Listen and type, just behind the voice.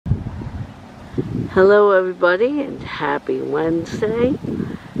Hello everybody and happy Wednesday.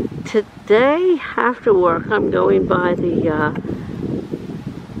 Today after work I'm going by the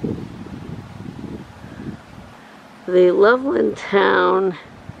Loveland Town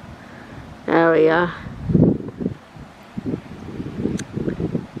area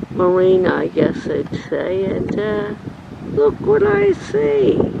marina, I guess I'd say, and look what I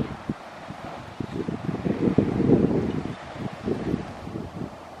see.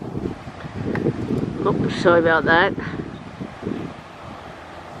 Oh, sorry about that.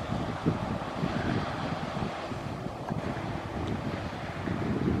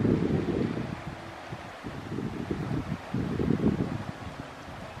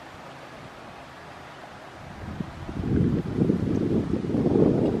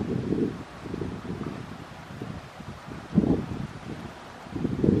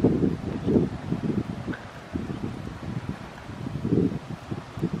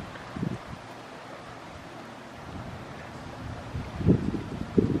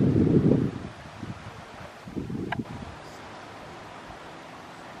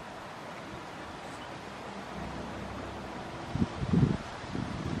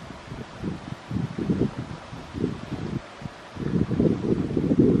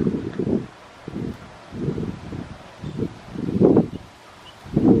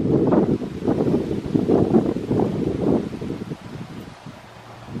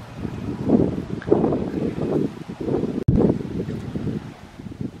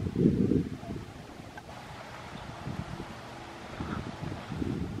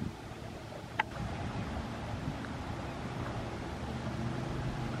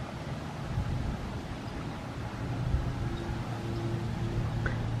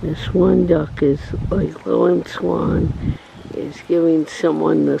 This one duck is, like Lone Swan, is giving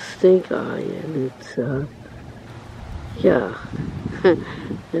someone the stink eye, and it's, yeah.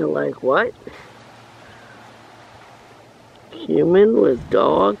 They're like, what? Human with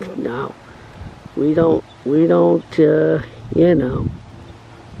dog? No. We don't, you know.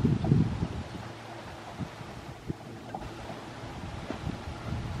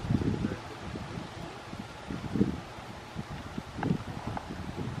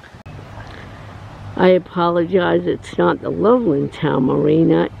 I apologize, it's not the Loveland Town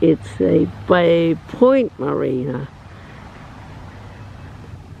Marina, it's a Bay Point Marina.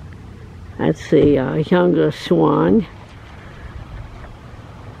 That's the younger swan.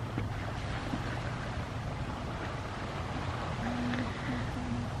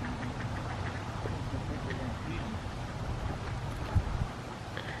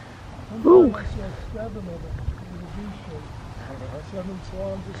 Ooh. I saw 7 of them in the beach show. 7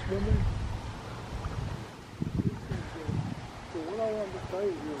 swans are swimming. So what I wanted to tell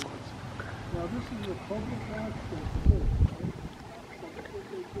you here was, now this is a public access too, right? So what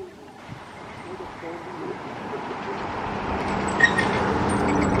they do is, with a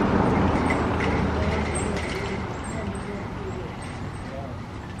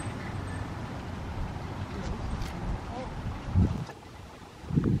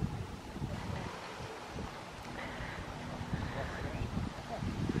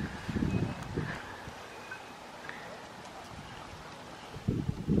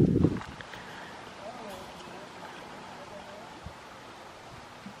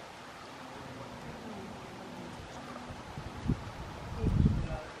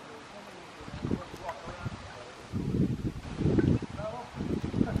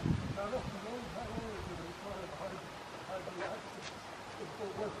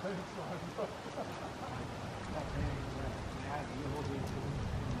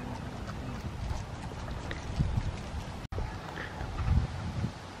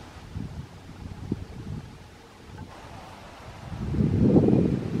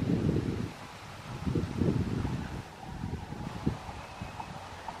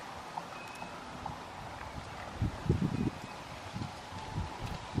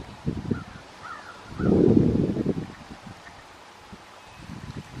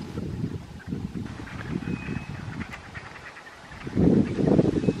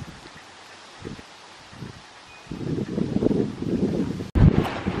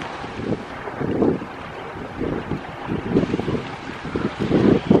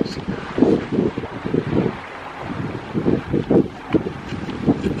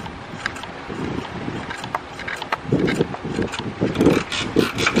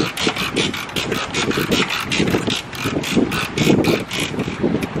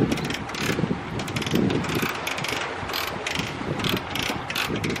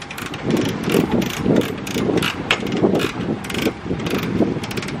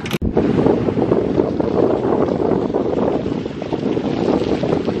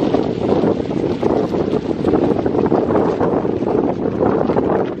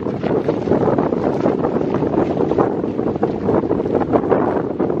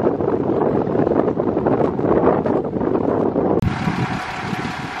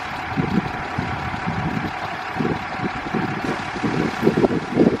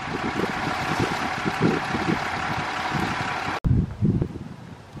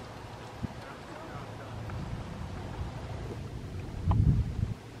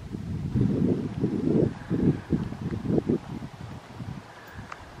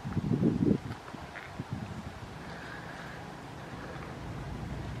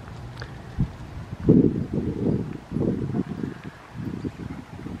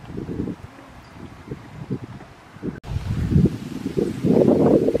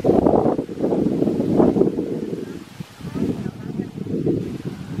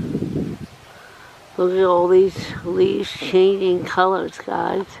Look at all these leaves changing colors,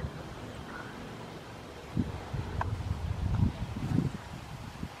 guys.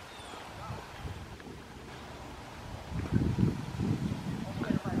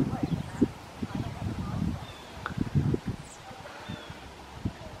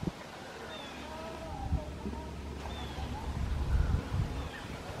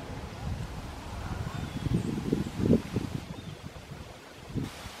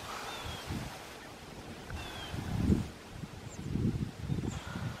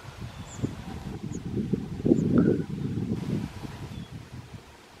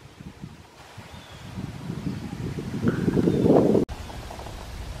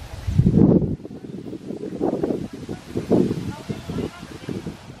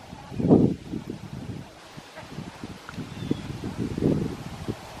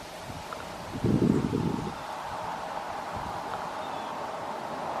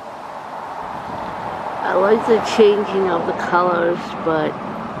 I like the changing of the colors, but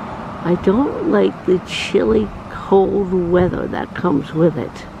I don't like the chilly, cold weather that comes with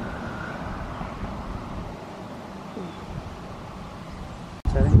it.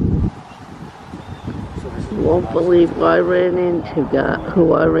 You won't believe who I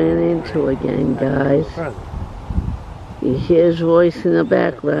ran into again, guys. You hear his voice in the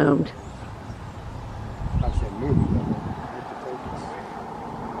background.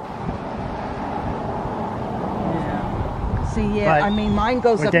 See, yeah, But- I mean, mine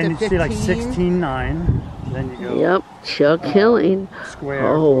goes But up then to you 15. see like 16.9, then you go Yep, Chuck Hilling. square.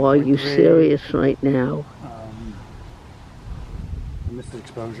 Oh, are you 4.3. serious right now? And this is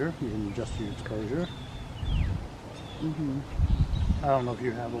exposure. You can adjust your exposure. I don't know if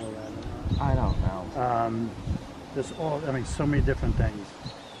you have all that. I don't know. There's all, I mean, so many different things.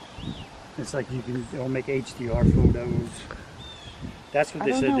 It's like you can, it'll make HDR photos. That's what I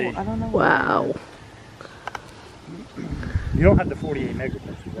they don't said. know. I don't know. Wow. You don't have the 48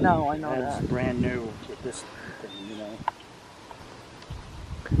 megapixels. No, I know That's that. brand new with this thing, you know.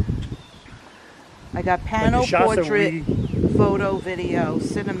 I got But panel, the shots that portrait, photo, video,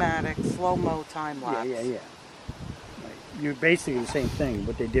 cinematic, slow-mo, time-lapse. Yeah. Right. You're basically the same thing.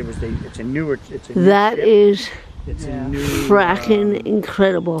 What they did was it's a new That chip. is It's Yeah. a new fracking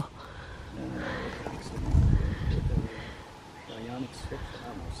incredible. Bionic 6, I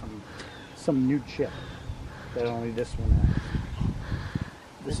don't know, some new chip that only this one has.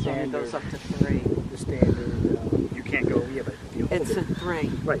 The This one standard goes up to 3. The standard, you can't go, yeah, but if you hold It's it, a 3.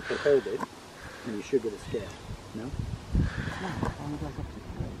 right, but hold it, and you should get a scale, no? No, it only goes up to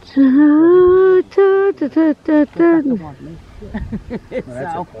 3. Well,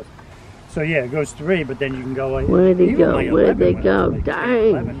 that's okay. So yeah, it goes 3, but then you can go like, Where'd he even go? like Where'd 11 they when go? it's like 10, Dang.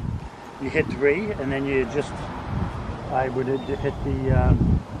 11, you hit 3, and then you just, I would hit the,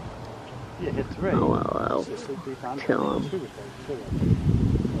 you hit 3. Oh, well, So see 3 times. kill him. 2 with that, too.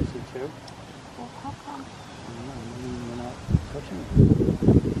 I see 2. Well, how come? I don't know, maybe we're not touching it.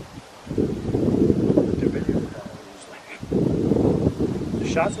 But the video quality is like, the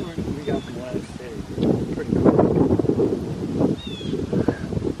shots that we got from last day were pretty cool.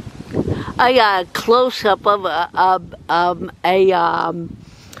 I got a close-up of a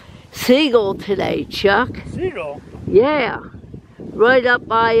seagull today, Chuck. Seagull? Yeah, right up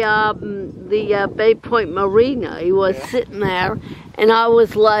by the Bay Point Marina. He was sitting there, and I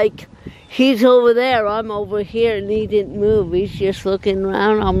was like, he's over there, I'm over here, and he didn't move. He's just looking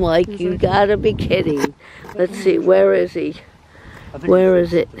around. I'm like, you gotta be kidding. Let's see, where is he? I think Where it's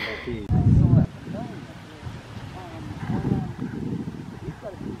is it? about the-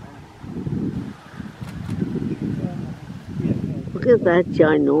 Look at that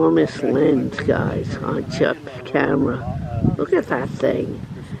ginormous lens, guys, on Chuck's camera. Look at that thing.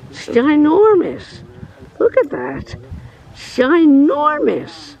 It's ginormous. Look at that. It's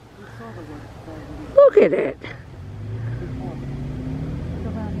ginormous. Look at it.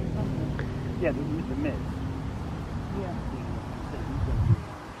 Yeah, the mid. Yeah.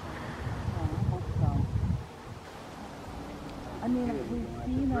 I mean, we've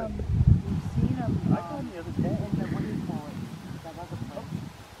seen them. I saw him the other day. In the, what do you call it? That other place.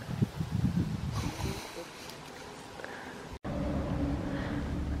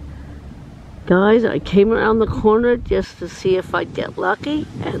 Guys, I came around the corner just to see if I'd get lucky,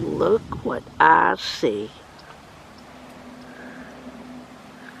 and look what I see.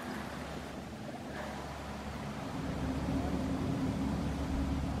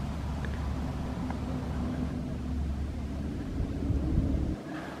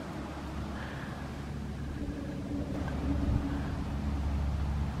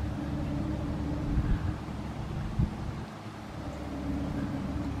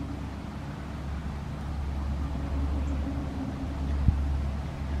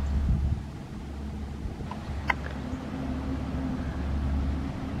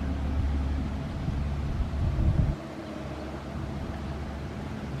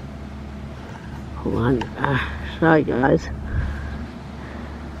 One, sorry guys.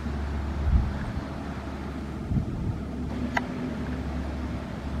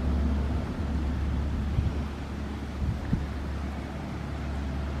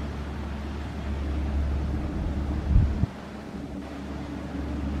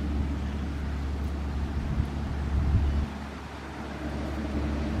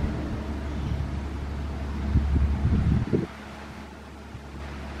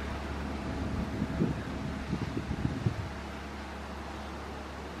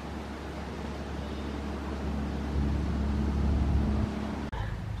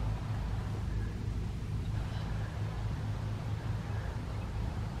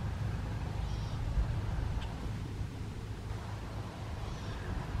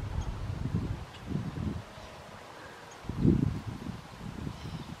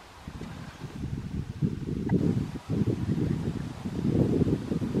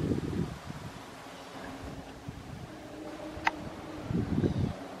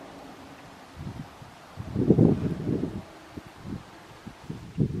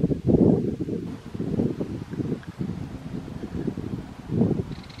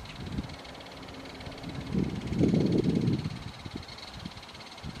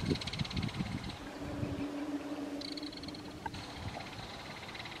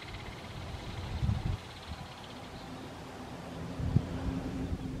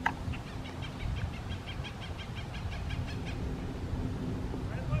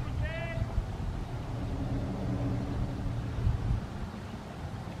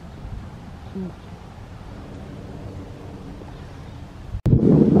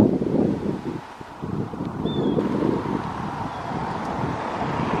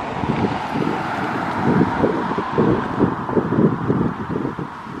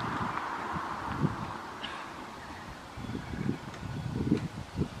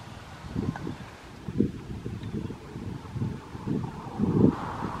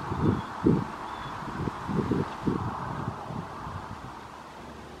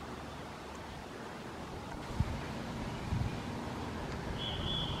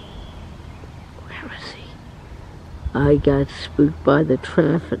 Where is he? I got spooked by the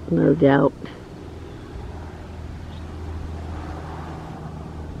traffic, no doubt.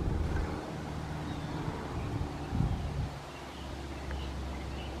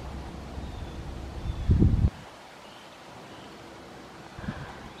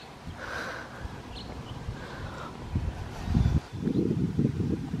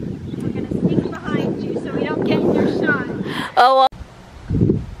 We're going to sneak behind you so we don't get in your shot. Oh,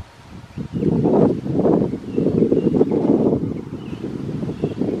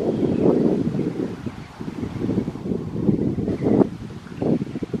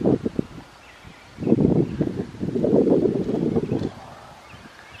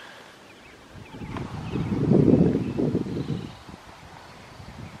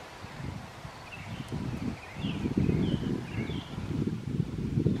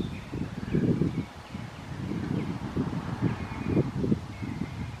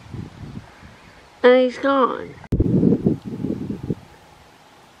 and he's gone.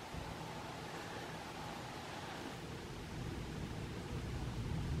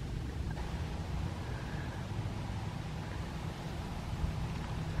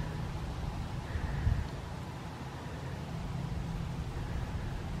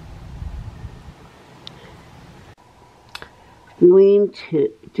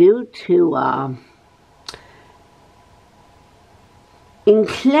 Due to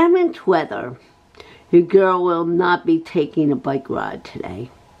inclement weather, your girl will not be taking a bike ride today.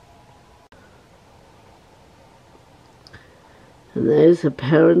 And there's the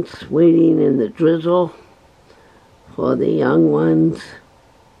parents waiting in the drizzle for the young ones.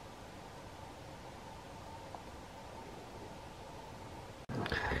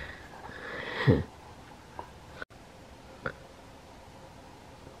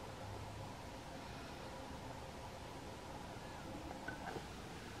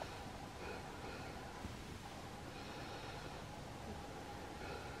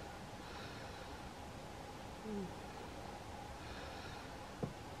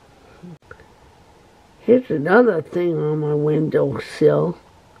 Here's another thing on my windowsill.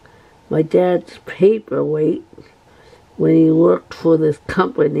 My dad's paperweight when he worked for this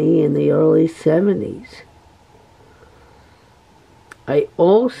company in the early 70s. I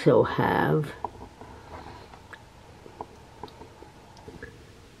also have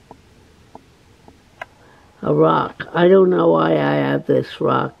a rock. I don't know why I have this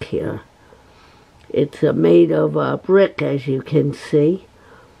rock here. It's made of brick, as you can see.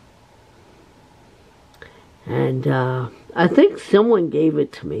 And I think someone gave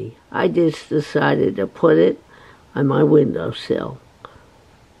it to me. I just decided to put it on my windowsill.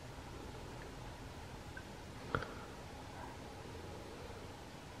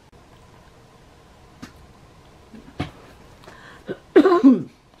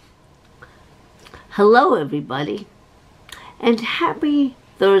 Hello everybody, and happy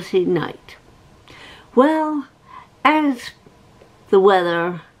Thursday night. Well, as the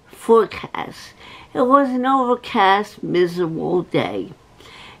weather forecast, it was an overcast, miserable day.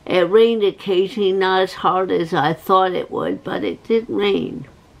 It rained occasionally, not as hard as I thought it would, but it did rain.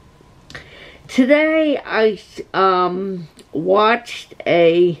 Today I watched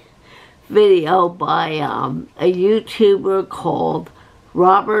a video by a YouTuber called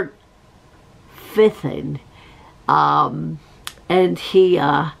Robert Fithin, and he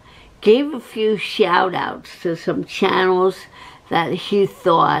gave a few shout outs to some channels that he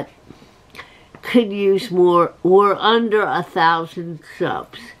thought could use more, were under 1,000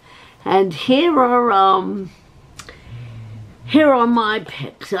 subs. And here are my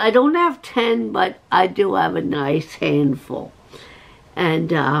picks. I don't have 10, but I do have a nice handful. And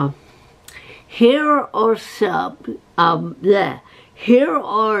here are some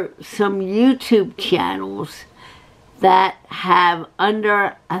YouTube channels that have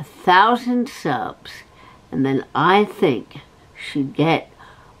under 1,000 subs, and then I think should get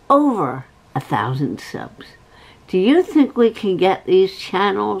over 1,000 subs. Do you think we can get these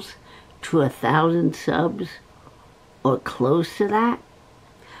channels to 1,000 subs or close to that?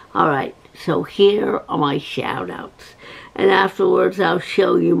 Alright, so here are my shout outs, and afterwards I'll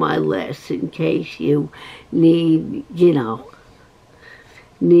show you my list in case you need,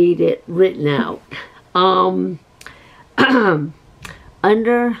 need it written out.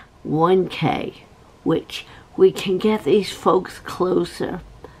 Under 1K, which we can get these folks closer,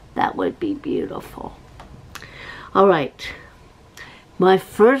 that would be beautiful. Alright, my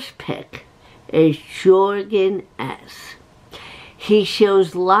first pick is Jorgen S. He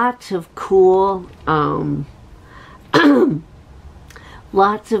shows lots of cool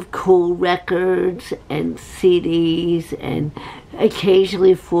lots of cool records and CDs and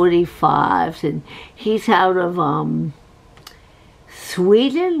occasionally 45s, and he's out of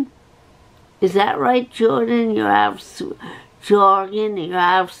Sweden. Is that right, Jordan? You're out of you're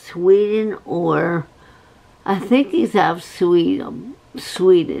out of Sweden, or I think he's out of Sweden. Is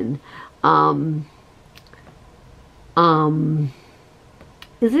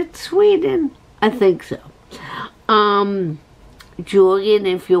it Sweden? I think so. Julian,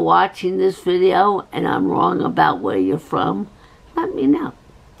 if you're watching this video and I'm wrong about where you're from, let me know.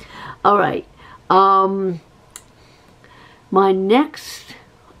 Alright, my next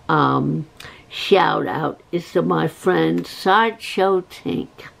shout out is to my friend Sideshow Tink.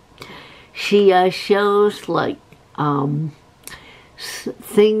 She shows like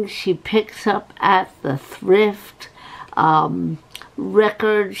things she picks up at the thrift,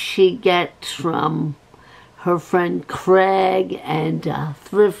 records she gets from her friend Craig, and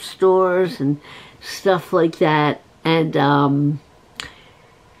thrift stores and stuff like that. And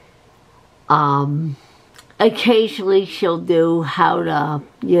occasionally she'll do how to,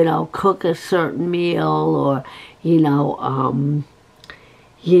 cook a certain meal, or,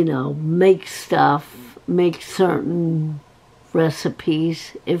 make stuff, make certain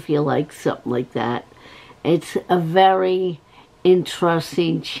recipes, if you like something like that. It's a very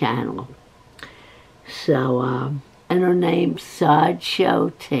interesting channel. So, and her name's Sideshow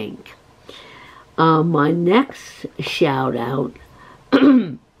Tink. My next shout out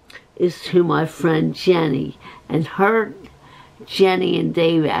is to my friend Jenny, and Jenny and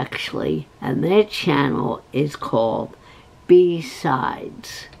Dave actually, and their channel is called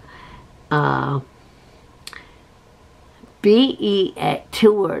B-Sides. B-E-A,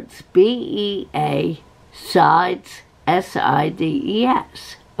 2 words, B-E-A, sides,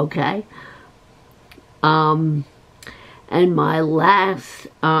 S-I-D-E-S, okay? And my last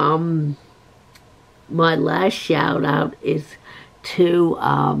shout out is to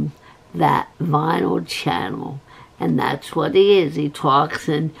that vinyl channel, and that's what he is. He talks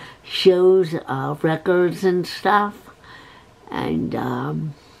and shows records and stuff, and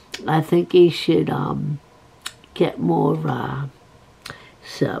I think he should get more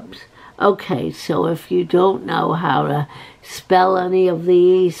subs. Okay, so if you don't know how to spell any of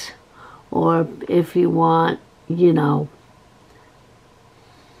these, or if you want, there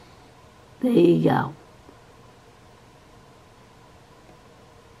you go.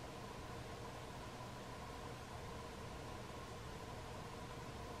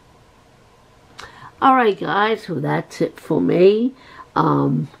 Alright guys, so that's it for me.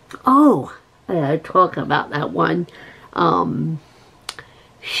 I talk about that one shot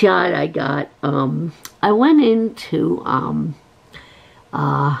I got, I went into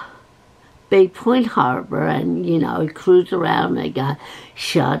Bay Point Harbor and, you know, I cruised around. I got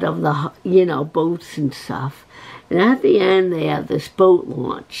shot of the, you know, boats and stuff. And at the end, they have this boat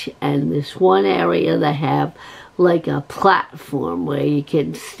launch. And this one area, they have like a platform where you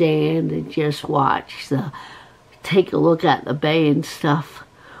can stand and just watch take a look at the bay and stuff.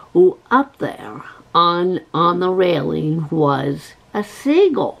 Well, up there on the railing was a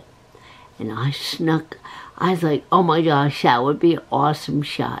seagull. And I was like, oh my gosh, that would be an awesome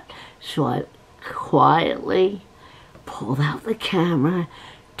shot. So I quietly pulled out the camera,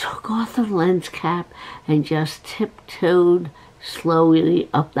 took off the lens cap, and just tiptoed slowly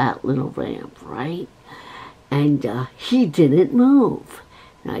up that little ramp, right? And he didn't move.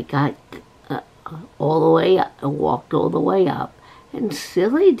 And I got all the way up, I walked all the way up, and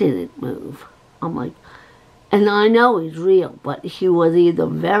still he didn't move. I'm like, and I know he's real, but he was either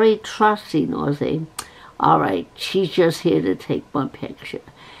very trusting or saying, all right, she's just here to take my picture.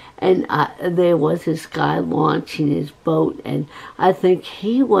 And there was this guy launching his boat, and I think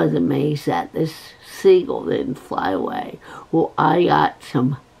he was amazed that this seagull didn't fly away. Well, I got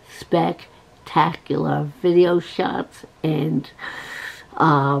some spectacular video shots and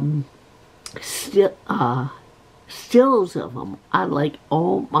stills of them. I'm like,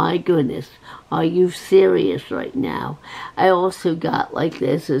 oh my goodness, are you serious right now? I also got like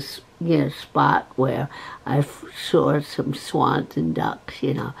there's this spot where I saw some swans and ducks,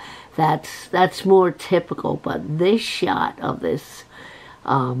 you know. That's more typical, but this shot of this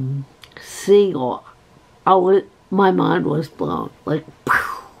seagull, my mind was blown, like,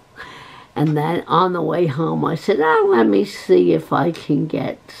 poof. And then on the way home, I said, let me see if I can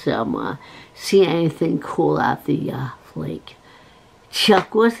get some, see anything cool at the lake.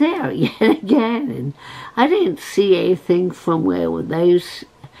 Chuck was there yet again, and I didn't see anything from where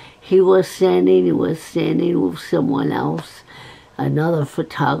he was standing with someone else, another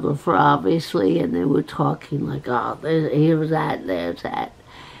photographer, obviously, and they were talking like, oh, here's that, there's that.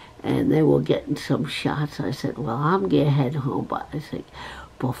 And they were getting some shots. I said, well, I'm going to head home. But I said,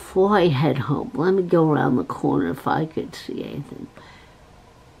 before I head home, let me go around the corner if I could see anything.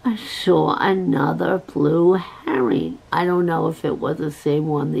 I saw another blue herring. I don't know if it was the same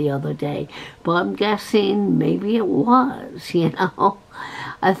one the other day, but I'm guessing maybe it was, you know.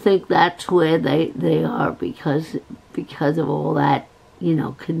 I think that's where they are because of all that, you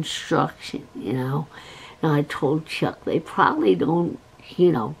know, construction, you know. And I told Chuck they probably don't,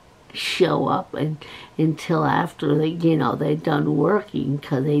 you know, show up until after they're done working,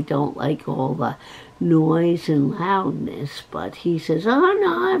 because they don't like all the noise and loudness. But he says, oh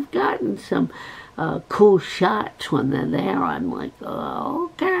no, I've gotten some cool shots when they're there. I'm like,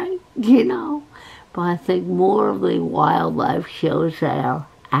 oh, okay, you know. But I think more of the wildlife shows are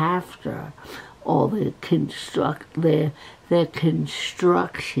after all the their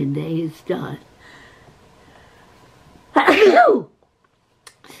construction days done.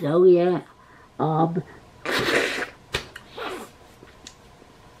 So yeah,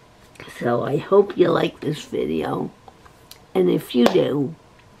 so I hope you like this video, and if you do,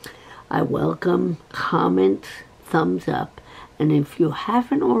 I welcome comments, thumbs up, and if you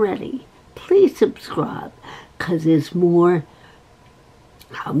haven't already, please subscribe, because there's more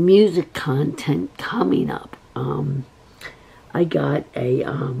music content coming up. I got a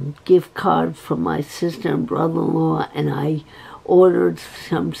gift card from my sister and brother-in-law, and I ordered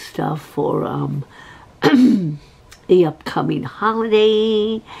some stuff for the upcoming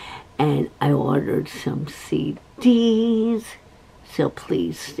holiday, and I ordered some CDs, so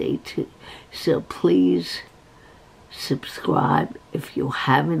please stay tuned. So please subscribe if you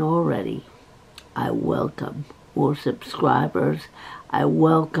haven't already. I welcome more subscribers, I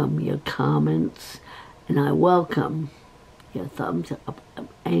welcome your comments, and I welcome your thumbs up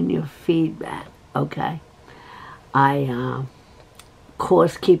and your feedback, okay? Of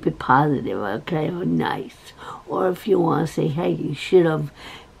course, keep it positive, okay, or nice. Or if you want to say, hey, you should have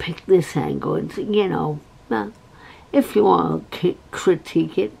picked this angle, and you know, well, if you want to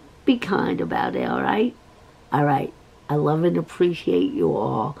critique it, be kind about it, all right? All right. I love and appreciate you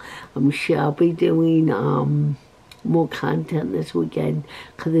all. I'm sure I'll be doing more content this weekend,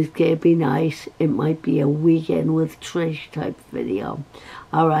 because it's going to be nice. It might be a weekend with Trish type video.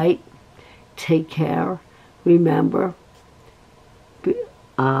 All right? Take care. Remember,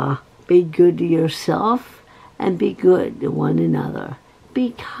 be good to yourself and be good to one another.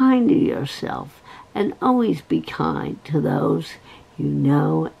 Be kind to yourself and always be kind to those you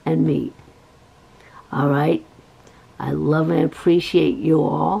know and meet. All right? I love and appreciate you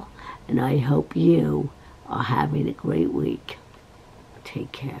all, and I hope you are having a great week.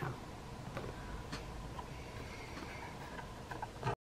 Take care.